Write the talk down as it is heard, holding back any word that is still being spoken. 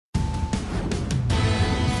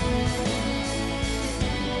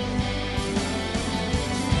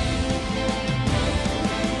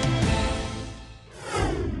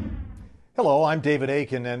Hello, I'm David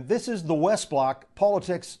Akin, and this is the West Block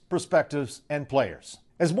Politics, Perspectives, and Players.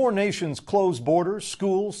 As more nations close borders,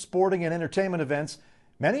 schools, sporting, and entertainment events,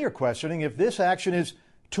 many are questioning if this action is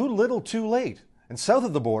too little too late. And south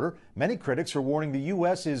of the border, many critics are warning the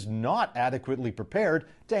U.S. is not adequately prepared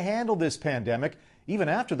to handle this pandemic, even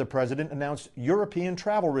after the president announced European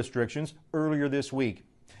travel restrictions earlier this week.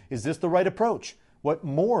 Is this the right approach? What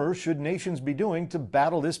more should nations be doing to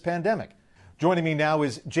battle this pandemic? Joining me now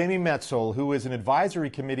is Jamie Metzl, who is an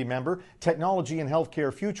advisory committee member, technology and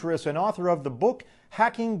healthcare futurist, and author of the book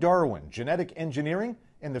Hacking Darwin: Genetic Engineering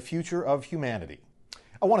and the Future of Humanity.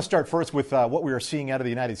 I want to start first with what we are seeing out of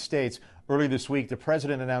the United States. Early this week, the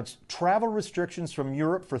president announced travel restrictions from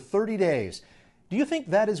Europe for 30 days. Do you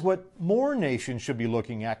think that is what more nations should be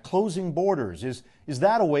looking at, closing borders? Is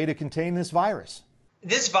that a way to contain this virus?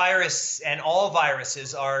 This virus and all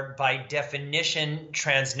viruses are by definition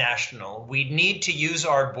transnational. We need to use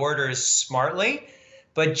our borders smartly,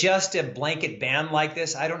 but just a blanket ban like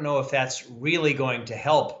this, I don't know if that's really going to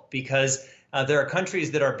help, because there are countries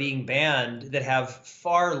that are being banned that have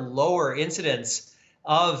far lower incidence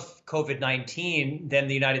of COVID-19 than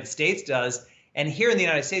the United States does. And here in the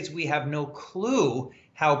United States, we have no clue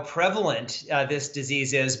how prevalent this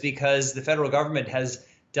disease is, because the federal government has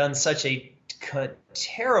done such a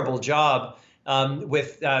terrible job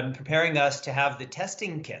with preparing us to have the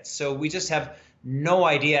testing kits. So we just have no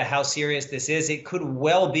idea how serious this is. It could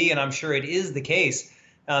well be, and I'm sure it is the case,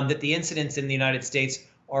 that the incidents in the United States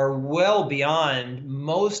are well beyond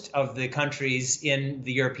most of the countries in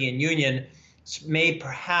the European Union, may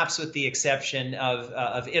perhaps with the exception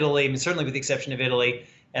of Italy, and certainly with the exception of Italy,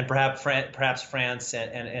 and perhaps France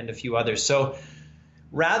and a few others. So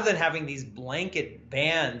rather than having these blanket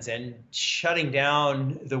bans and shutting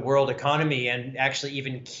down the world economy and actually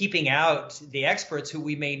even keeping out the experts who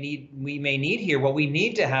we may need here, what we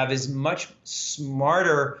need to have is much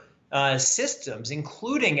smarter systems,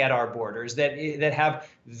 including at our borders, that have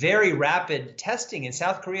very rapid testing. In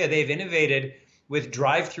South Korea, they've innovated with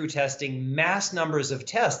drive-through testing, mass numbers of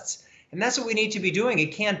tests. And that's what we need to be doing.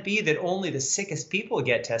 It can't be that only the sickest people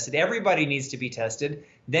get tested. Everybody needs to be tested.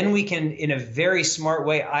 Then we can, in a very smart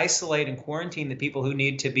way, isolate and quarantine the people who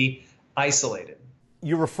need to be isolated.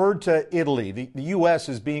 You referred to Italy. The U.S.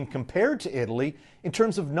 is being compared to Italy in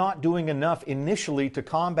terms of not doing enough initially to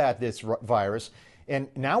combat this virus. And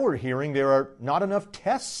now we're hearing there are not enough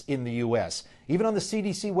tests in the U.S. Even on the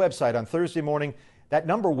CDC website on Thursday morning, that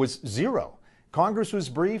number was 0. Congress was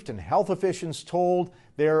briefed and health officials told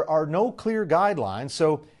there are no clear guidelines.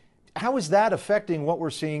 So how is that affecting what we're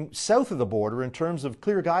seeing south of the border in terms of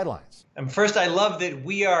clear guidelines? First, I love that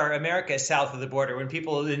we are America south of the border. When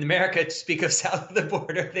people in America speak of south of the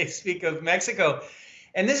border, they speak of Mexico.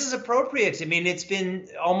 And this is appropriate. I mean, it's been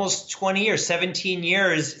almost 20 or 17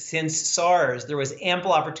 years since SARS. There was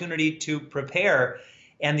ample opportunity to prepare,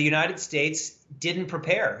 and the United States didn't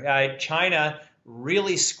prepare. China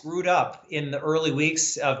really screwed up in the early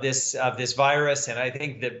weeks of this virus, and I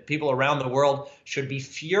think that people around the world should be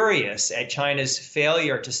furious at China's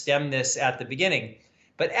failure to stem this at the beginning.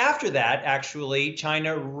 But after that, actually,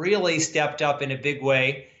 China really stepped up in a big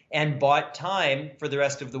way and bought time for the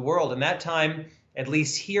rest of the world. And that time, at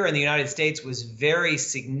least here in the United States, was very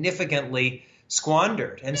significantly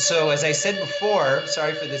squandered. And so, as I said before,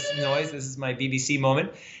 sorry for this noise, this is my BBC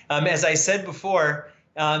moment. As I said before,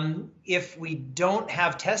 if we don't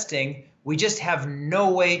have testing, we just have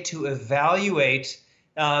no way to evaluate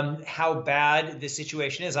how bad the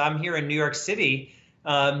situation is. I'm here in New York City,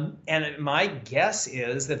 and my guess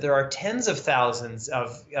is that there are tens of thousands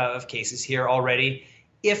of cases here already,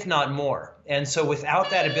 if not more. And so without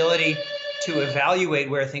that ability to evaluate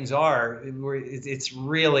where things are, it's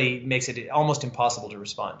really makes it almost impossible to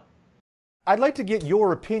respond. I'd like to get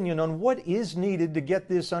your opinion on what is needed to get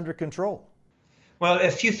this under control. Well,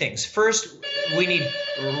 a few things. First, we need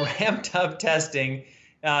ramped up testing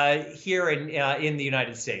here in the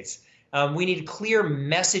United States. We need clear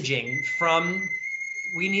messaging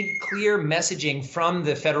from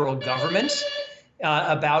the federal government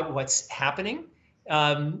about what's happening,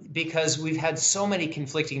 because we've had so many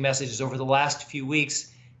conflicting messages over the last few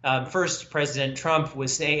weeks. First, President Trump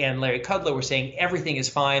was saying, and Larry Kudlow were saying, everything is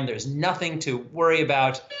fine. There's nothing to worry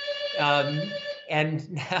about.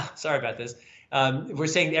 And now, sorry about this. We're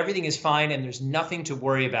saying everything is fine and there's nothing to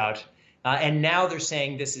worry about. And now they're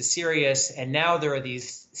saying this is serious. And now there are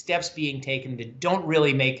these steps being taken that don't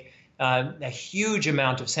really make a huge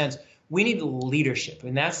amount of sense. We need leadership,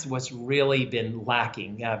 and that's what's really been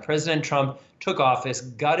lacking. President Trump took office,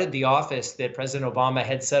 gutted the office that President Obama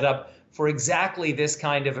had set up for exactly this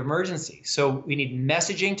kind of emergency. So we need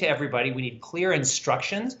messaging to everybody. We need clear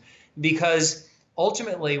instructions because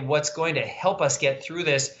ultimately what's going to help us get through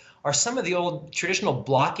this are some of the old traditional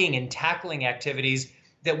blocking and tackling activities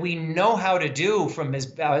that we know how to do from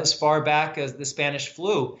as far back as the Spanish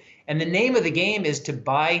flu. And the name of the game is to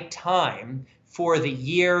buy time for the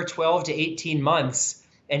year 12 to 18 months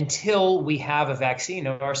until we have a vaccine.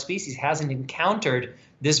 Our species hasn't encountered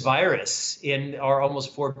this virus in our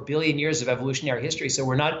almost 4 billion years of evolutionary history, so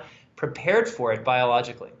we're not prepared for it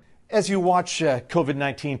biologically. As you watch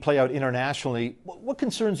COVID-19 play out internationally, what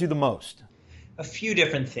concerns you the most? A few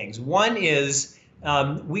different things. One is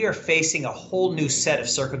we are facing a whole new set of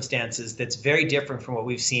circumstances that's very different from what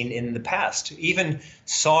we've seen in the past. Even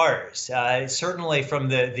SARS, certainly from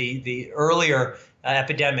the earlier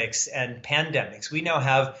epidemics and pandemics, we now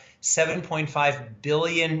have 7.5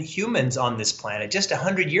 billion humans on this planet. Just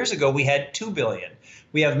 100 years ago, we had 2 billion.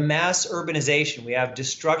 We have mass urbanization. We have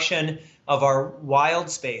destruction of our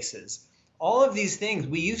wild spaces. All of these things,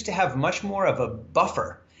 we used to have much more of a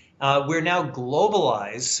buffer. We're now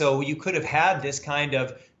globalized, so you could have had this kind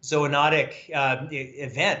of zoonotic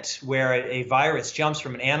event where a virus jumps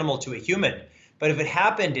from an animal to a human. But if it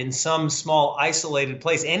happened in some small isolated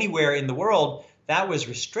place anywhere in the world, that was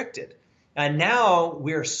restricted. And now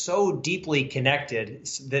we're so deeply connected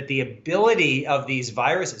that the ability of these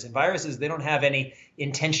viruses, and viruses, they don't have any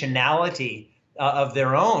intentionality of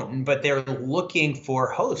their own, but they're looking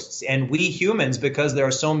for hosts. And we humans, because there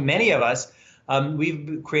are so many of us,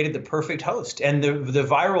 we've created the perfect host. And the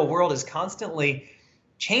viral world is constantly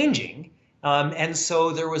changing. And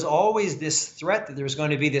so there was always this threat that there was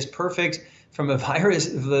going to be this perfect, from the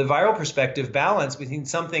viral perspective, balance between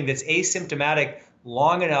something that's asymptomatic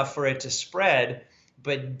long enough for it to spread,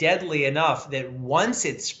 but deadly enough that once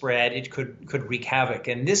it spread, it could wreak havoc.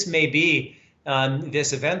 And this may be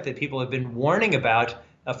this event that people have been warning about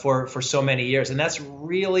for so many years. And that's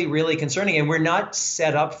really, really concerning. And we're not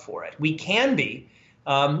set up for it. We can be,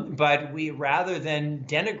 but we, rather than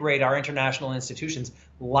denigrate our international institutions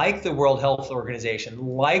like the World Health Organization,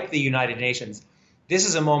 like the United Nations, this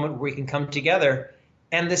is a moment where we can come together.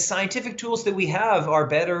 And the scientific tools that we have are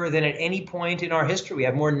better than at any point in our history. We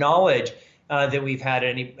have more knowledge than we've had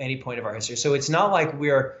at any point of our history. So it's not like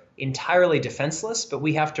we're entirely defenseless, but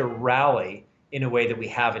we have to rally in a way that we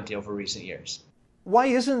haven't over recent years. Why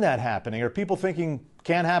isn't that happening? Are people thinking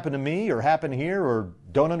can't happen to me or happen here, or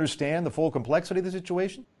don't understand the full complexity of the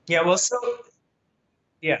situation? Yeah, well, so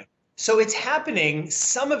it's happening.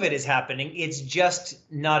 Some of it is happening. It's just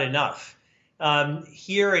not enough.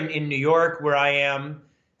 Here in New York, where I am,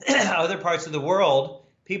 other parts of the world,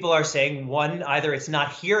 people are saying, one, either it's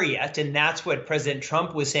not here yet, and that's what President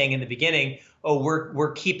Trump was saying in the beginning. Oh,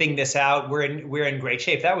 we're keeping this out. We're in great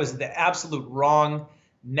shape. That was the absolute wrong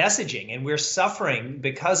messaging, and we're suffering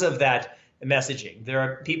because of that messaging. There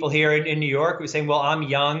are people here in New York who are saying, well, I'm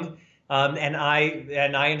young, and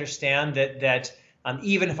I understand that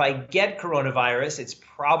even if I get coronavirus, it's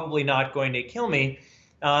probably not going to kill me.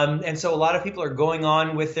 And so a lot of people are going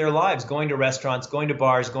on with their lives, going to restaurants, going to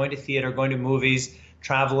bars, going to theater, going to movies,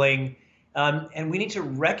 traveling. And we need to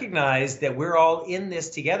recognize that we're all in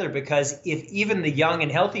this together, because if even the young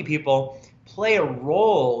and healthy people play a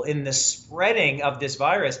role in the spreading of this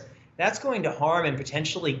virus, that's going to harm and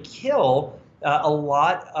potentially kill a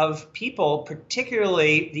lot of people,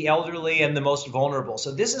 particularly the elderly and the most vulnerable.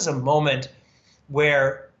 So this is a moment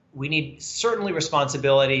where we need certainly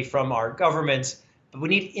responsibility from our governments, but we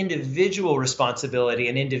need individual responsibility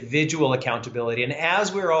and individual accountability. And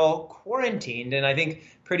as we're all quarantined, and I think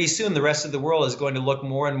pretty soon the rest of the world is going to look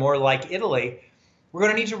more and more like Italy, we're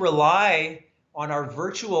going to need to rely on our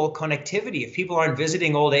virtual connectivity. If people aren't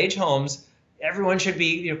visiting old age homes, everyone should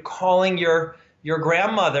be calling your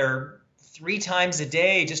grandmother 3 times a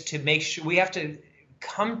day just to make sure. We have to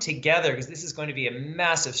come together, because this is going to be a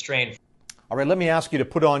massive strain. All right, let me ask you to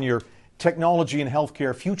put on your technology and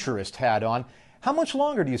healthcare futurist hat on. How much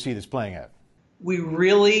longer do you see this playing out? We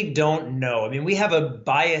really don't know. I mean, we have a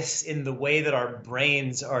bias in the way that our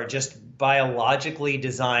brains are just biologically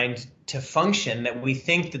designed to function, that we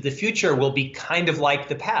think that the future will be kind of like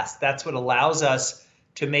the past. That's what allows us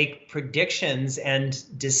to make predictions and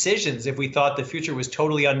decisions. If we thought the future was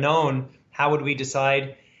totally unknown, how would we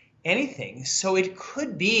decide anything? So it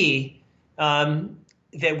could be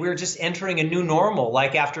that we're just entering a new normal,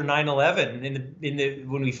 like after 9/11,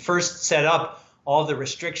 when we first set up all the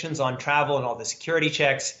restrictions on travel and all the security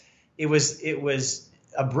checks. It was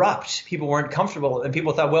abrupt. People weren't comfortable, and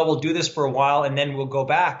people thought, well, we'll do this for a while and then we'll go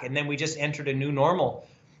back. And then we just entered a new normal.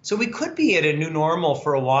 So we could be at a new normal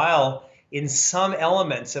for a while in some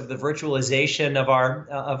elements of the virtualization of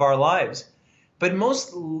our lives. But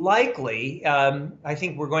most likely, I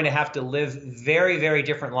think we're going to have to live very, very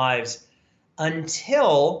different lives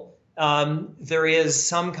until there is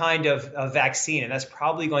some kind of vaccine. And that's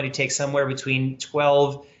probably going to take somewhere between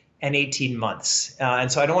 12 and 18 months.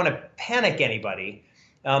 And so I don't want to panic anybody,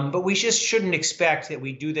 but we just shouldn't expect that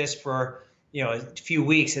we do this for a few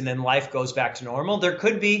weeks and then life goes back to normal. There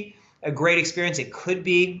could be a great experience. It could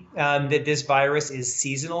be that this virus is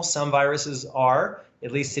seasonal. Some viruses are,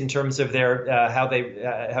 at least in terms of their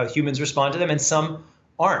how humans respond to them, and some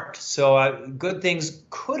aren't. So good things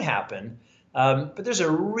could happen, but there's a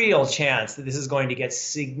real chance that this is going to get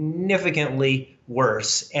significantly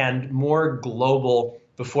worse and more global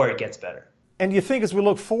before it gets better. And you think as we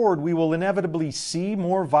look forward, we will inevitably see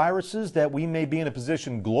more viruses, that we may be in a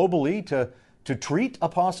position globally to treat a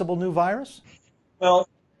possible new virus? Well,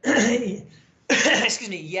 excuse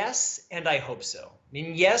me, yes, and I hope so. I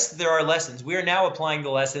mean, yes, there are lessons. We are now applying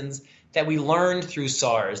the lessons that we learned through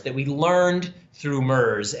SARS, that we learned through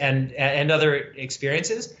MERS and other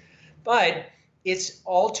experiences. But it's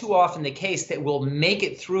all too often the case that we'll make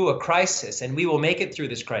it through a crisis, and we will make it through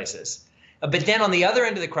this crisis. But then on the other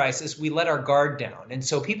end of the crisis, we let our guard down. And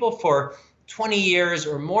so people for 20 years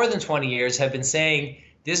or more than 20 years have been saying,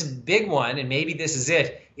 this big one, and maybe this is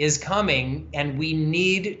it, is coming, and we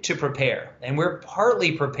need to prepare. And we're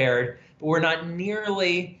partly prepared, but we're not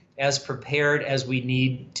nearly as prepared as we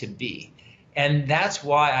need to be. And that's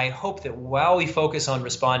why I hope that while we focus on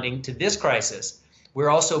responding to this crisis, we're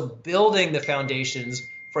also building the foundations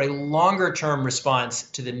for a longer-term response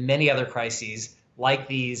to the many other crises like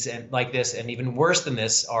these and like this, and even worse than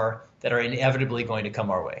this, that are inevitably going to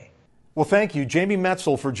come our way. Well, thank you, Jamie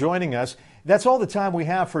Metzl, for joining us. That's all the time we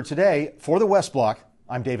have for today. For the West Block,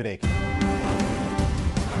 I'm David Akin.